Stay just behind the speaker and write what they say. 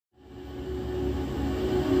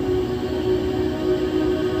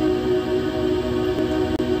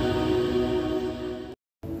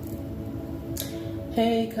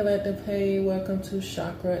Collective. Hey, welcome to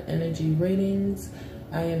Chakra Energy Readings.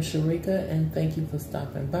 I am Sharika and thank you for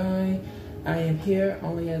stopping by. I am here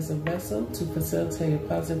only as a vessel to facilitate a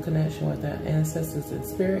positive connection with our ancestors and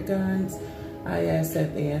spirit guides. I ask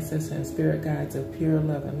that the ancestors and spirit guides of pure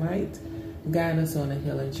love and light guide us on a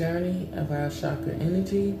healing journey of our chakra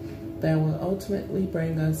energy that will ultimately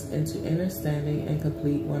bring us into understanding and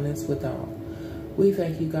complete oneness with all. We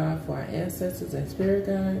thank you, God, for our ancestors and spirit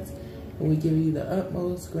guides, and we give you the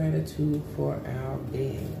utmost gratitude for our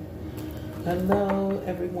being. Hello,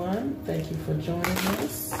 everyone. Thank you for joining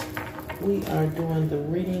us. We are doing the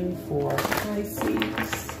reading for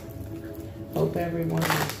Pisces. Hope everyone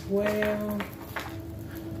is well.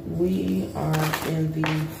 We are in the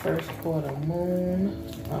first quarter moon.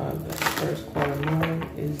 The first quarter moon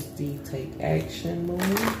is the take action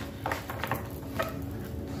moon.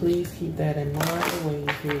 Please keep that in mind when you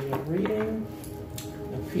hear your reading.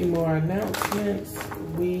 A few more announcements.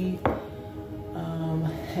 We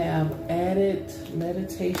have added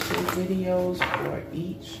meditation videos for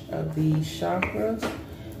each of the chakras.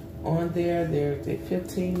 On there, there's a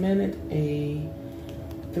 15-minute, a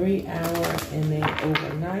 3-hour, and an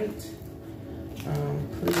overnight.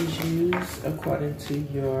 Please use according to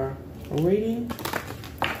your reading.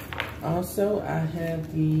 Also, I have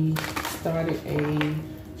started a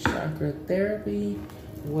chakra therapy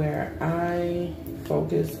where I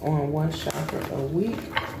focus on one chakra a week.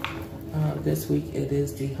 This week it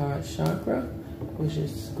is the heart chakra, which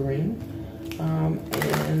is green.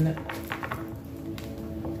 And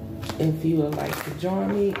if you would like to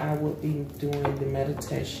join me, I will be doing the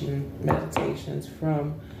meditations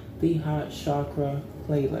from the heart chakra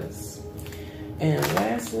playlist. And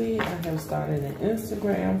lastly, I have started an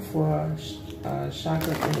Instagram for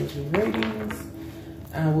chakra energy readings.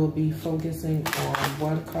 I will be focusing on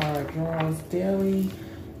one card draws daily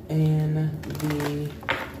and the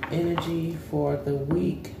energy for the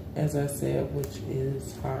week, as I said, which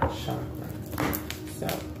is heart chakra. So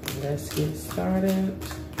let's get started.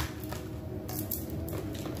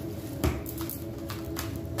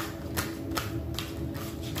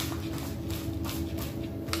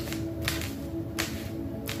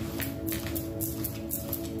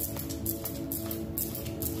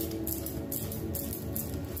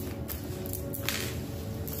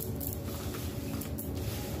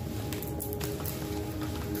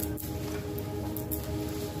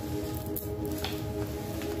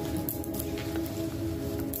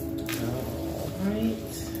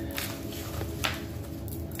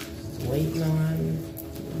 Waiting on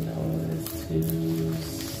those to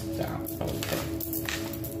stop. Okay.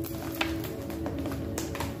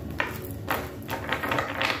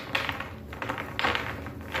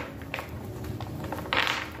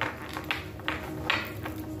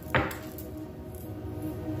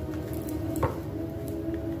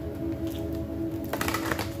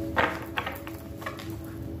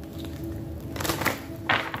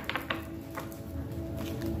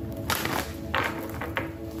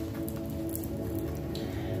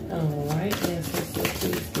 Alright, and so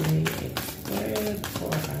please give me a spread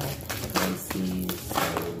for our Pisces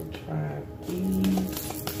soul tribe, please.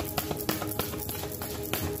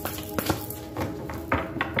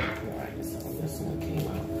 Alright, so this one came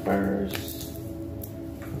out first.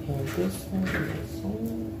 We have this one and this one.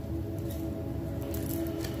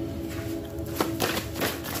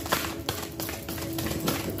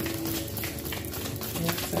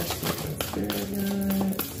 Ancestors and spirit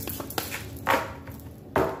guides.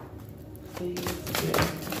 Please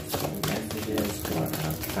give some messages for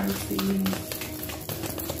our Pisces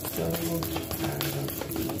soul tribe,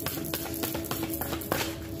 please.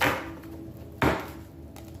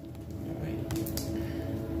 Alright.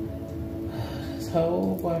 This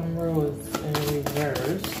whole bottom row is in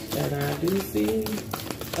reverse, and I do see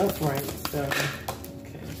upright, so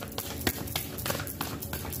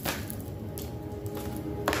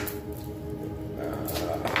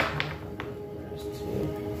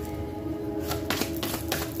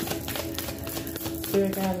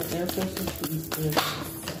spirit guide and ancestors, please give us some.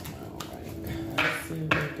 Alright, let's see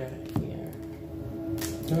what we got here.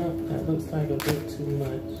 Nope, that looks like a bit too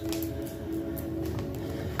much.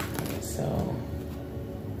 So,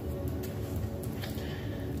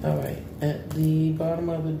 alright, at the bottom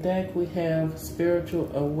of the deck we have spiritual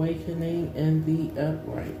awakening and the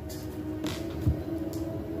upright.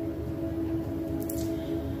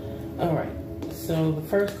 Alright. So the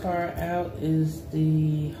first card out is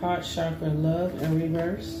the heart chakra love in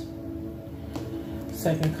reverse.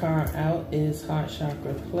 Second card out is heart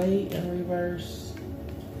chakra play in reverse.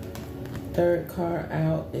 Third card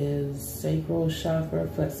out is sacral chakra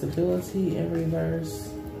flexibility in reverse.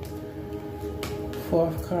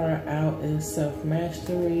 Fourth card out is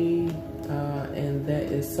self-mastery, and that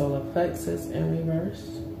is solar plexus in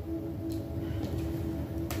reverse.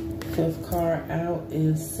 Fifth card out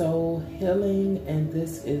is soul healing, and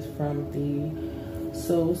this is from the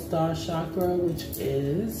soul star chakra, which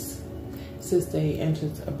is 6 to 8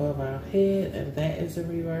 inches above our head, and that is in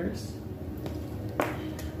reverse.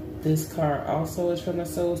 This card also is from the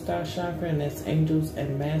soul star chakra, and that's angels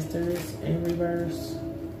and masters in reverse.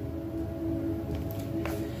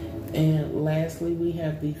 And lastly, we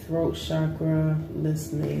have the throat chakra,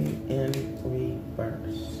 listening in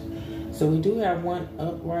reverse. So we do have one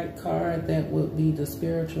upright card that would be the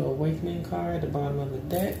spiritual awakening card at the bottom of the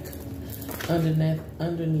deck.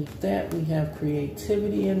 Underneath that, we have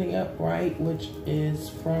creativity in the upright, which is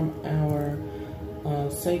from our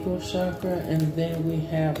sacral chakra. And then we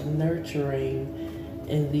have nurturing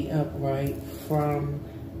in the upright from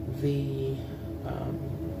the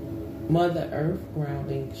Mother Earth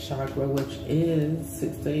grounding chakra, which is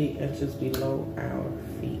 6 to 8 inches below our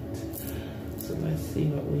feet. So let's see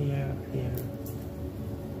what we have here.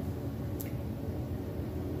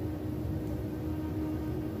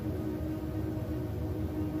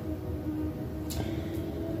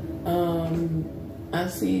 I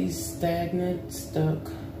see stagnant, stuck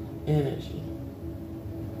energy.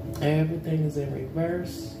 Everything is in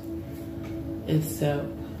reverse except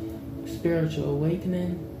spiritual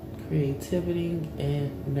awakening, creativity,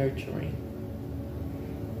 and nurturing.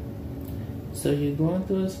 So you're going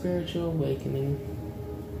through a spiritual awakening.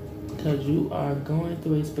 Because you are going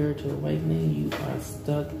through a spiritual awakening, you are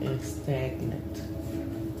stuck and stagnant.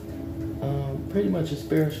 Pretty much a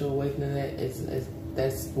spiritual awakening,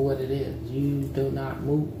 that's what it is. You do not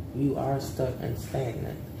move. You are stuck and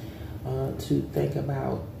stagnant. To think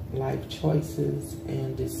about life choices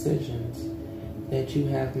and decisions that you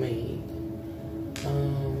have made.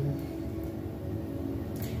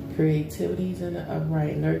 Creativity is in the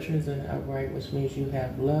upright, nurture is in the upright, which means you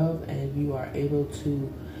have love and you are able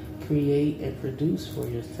to create and produce for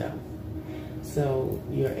yourself. So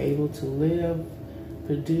you're able to live,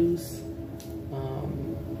 produce,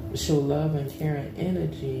 show love and care and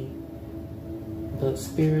energy, but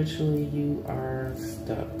spiritually you are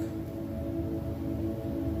stuck.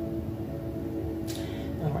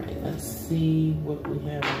 Alright, let's see what we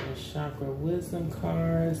have in the chakra wisdom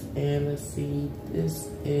cards. And let's see, this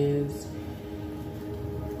is,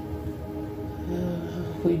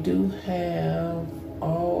 we do have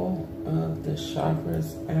all of the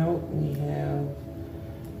chakras out. We have,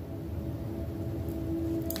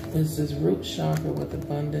 this is root chakra with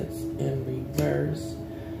abundance in reverse.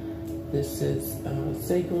 This is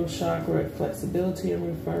sacral chakra, flexibility in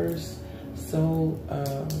reverse. Solar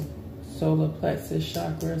plexus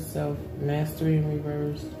chakra, self-mastery in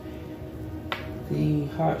reverse. The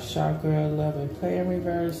heart chakra, love and play in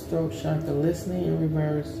reverse. Throat chakra, listening in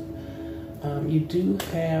reverse. You do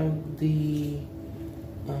have the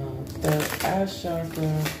third eye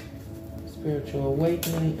chakra, spiritual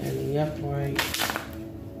awakening, and the upright.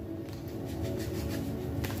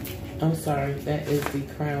 I'm sorry, that is the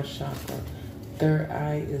crown chakra. Third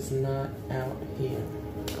eye is not out here.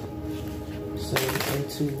 So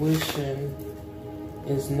intuition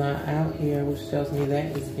is not out here, which tells me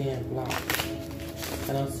that is being blocked.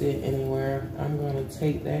 I don't see it anywhere. I'm going to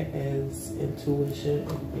take that as intuition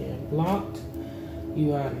is being blocked.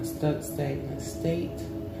 You are in a stuck, stagnant state.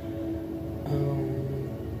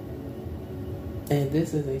 And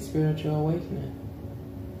this is a spiritual awakening.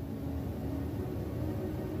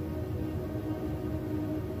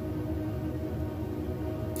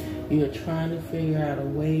 You are trying to figure out a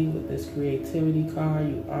way with this creativity card.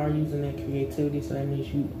 You are using that creativity, so that means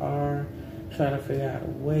you are trying to figure out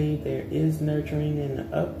a way. There is nurturing in the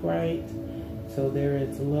upright. So there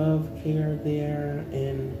is love, care there,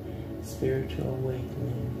 and spiritual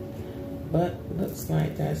awakening. But looks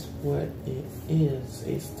like that's what it is.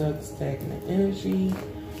 A stuck, stagnant energy.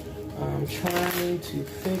 Trying to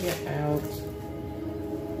figure out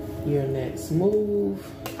your next move.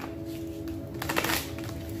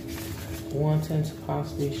 Wanting to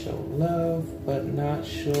possibly show love, but not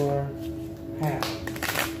sure how.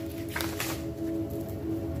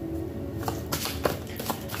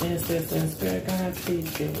 And it says, in Spirit God, please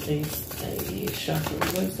give a chakra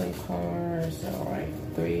wisdom card. Alright,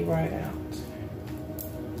 3 right out.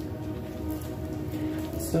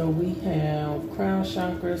 So we have crown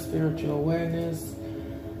chakra, spiritual awareness,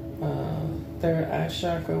 third eye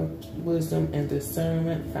chakra, wisdom and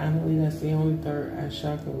discernment. Finally, that's the only third eye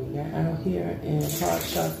chakra we got out here. And heart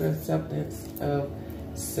chakra, acceptance of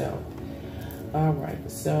self. All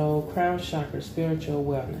right, so crown chakra, spiritual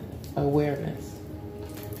awareness.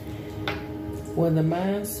 When the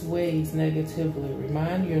mind sways negatively,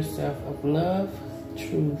 remind yourself of love,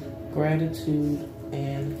 truth, gratitude,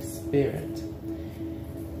 and spirit.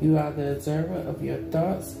 You are the observer of your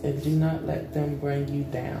thoughts and do not let them bring you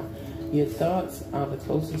down. Your thoughts are the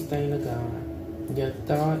closest thing to God. Your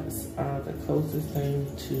thoughts are the closest thing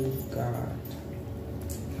to God.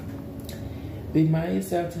 Remind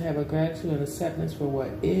yourself to have a gratitude and acceptance for what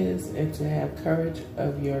is and to have courage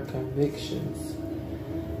of your convictions.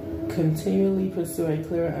 Continually pursue a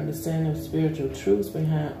clearer understanding of spiritual truths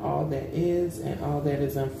behind all that is and all that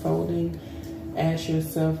is unfolding. Ask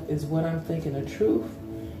yourself, is what I'm thinking the truth?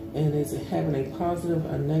 And is it having a positive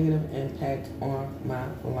or negative impact on my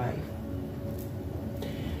life?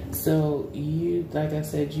 So you, like I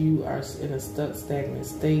said, you are in a stuck, stagnant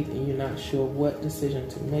state and you're not sure what decision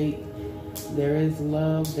to make. There is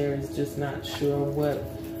love, there is just not sure what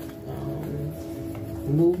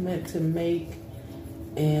movement to make.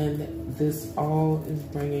 And this all is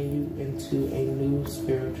bringing you into a new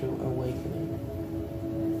spiritual awakening.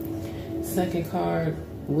 Second card,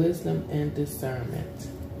 wisdom and discernment.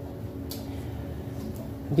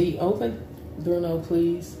 Be open, Bruno,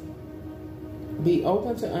 please. Be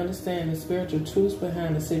open to understand the spiritual truths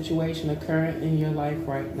behind the situation occurring in your life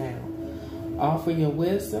right now. Offer your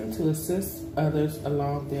wisdom to assist others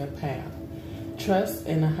along their path. Trust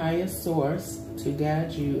in a higher source to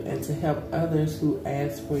guide you and to help others who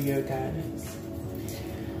ask for your guidance.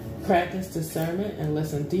 Practice discernment and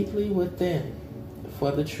listen deeply within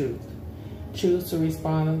for the truth. Choose to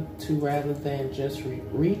respond to rather than just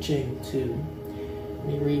reaching to. Let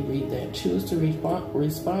me reread that. Choose to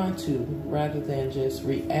respond to rather than just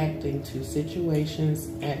reacting to situations,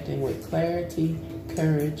 acting with clarity,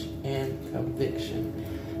 courage, and conviction.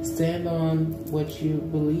 Stand on what you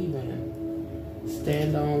believe in.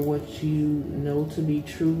 Stand on what you know to be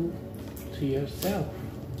true to yourself.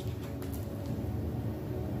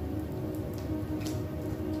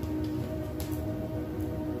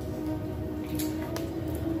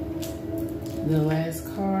 The last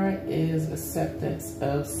card is acceptance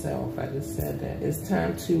of self. I just said that. It's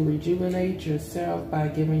time to rejuvenate yourself by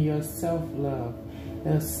giving yourself love.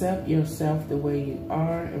 Accept yourself the way you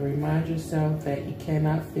are and remind yourself that you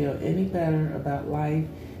cannot feel any better about life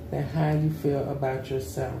than how you feel about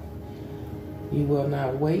yourself. You will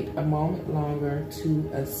not wait a moment longer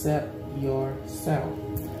to accept yourself.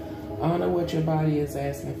 Honor what your body is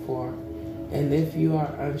asking for. And if you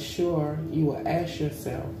are unsure, you will ask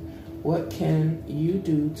yourself, what can you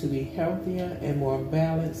do to be healthier and more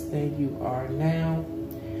balanced than you are now?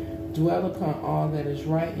 Dwell upon all that is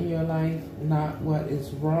right in your life, not what is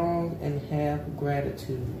wrong, and have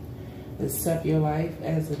gratitude. Accept your life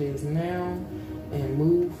as it is now and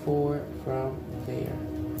move forward from there.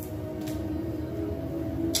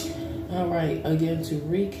 All right, again, to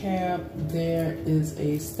recap, there is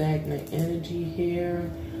a stagnant energy here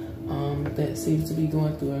that seems to be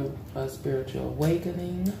going through a spiritual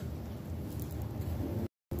awakening.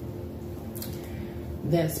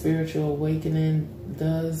 That spiritual awakening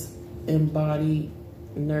does embody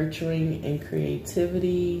nurturing and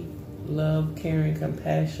creativity, love, caring,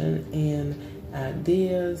 compassion, and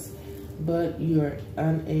ideas, but you're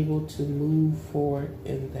unable to move forward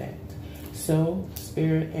in that. So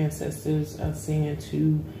spirit ancestors are saying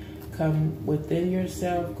to come within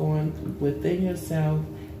yourself, going within yourself,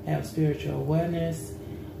 have spiritual awareness,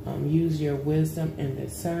 use your wisdom and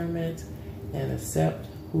discernment, and accept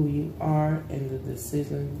who you are and the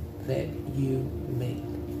decision that you make.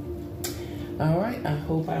 All right, I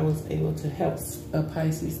hope I was able to help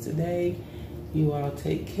Pisces today. You all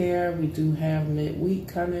take care. We do have midweek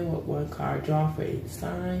coming with one card draw for each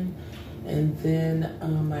sign. And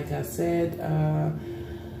then, like I said,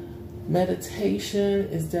 meditation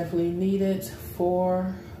is definitely needed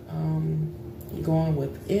for going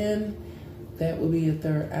within. That would be your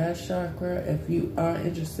third eye chakra. If you are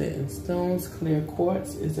interested in stones, clear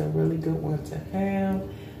quartz is a really good one to have.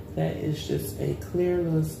 That is just a clear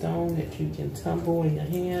little stone that you can tumble in your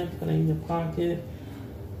hand, put in your pocket,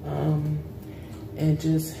 and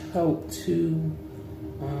just help to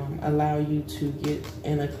allow you to get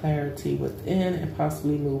inner clarity within and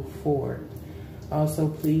possibly move forward. Also,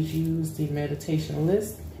 please use the meditation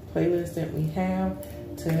playlist that we have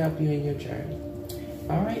to help you in your journey.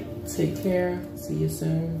 All right, take care. See you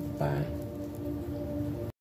soon. Bye.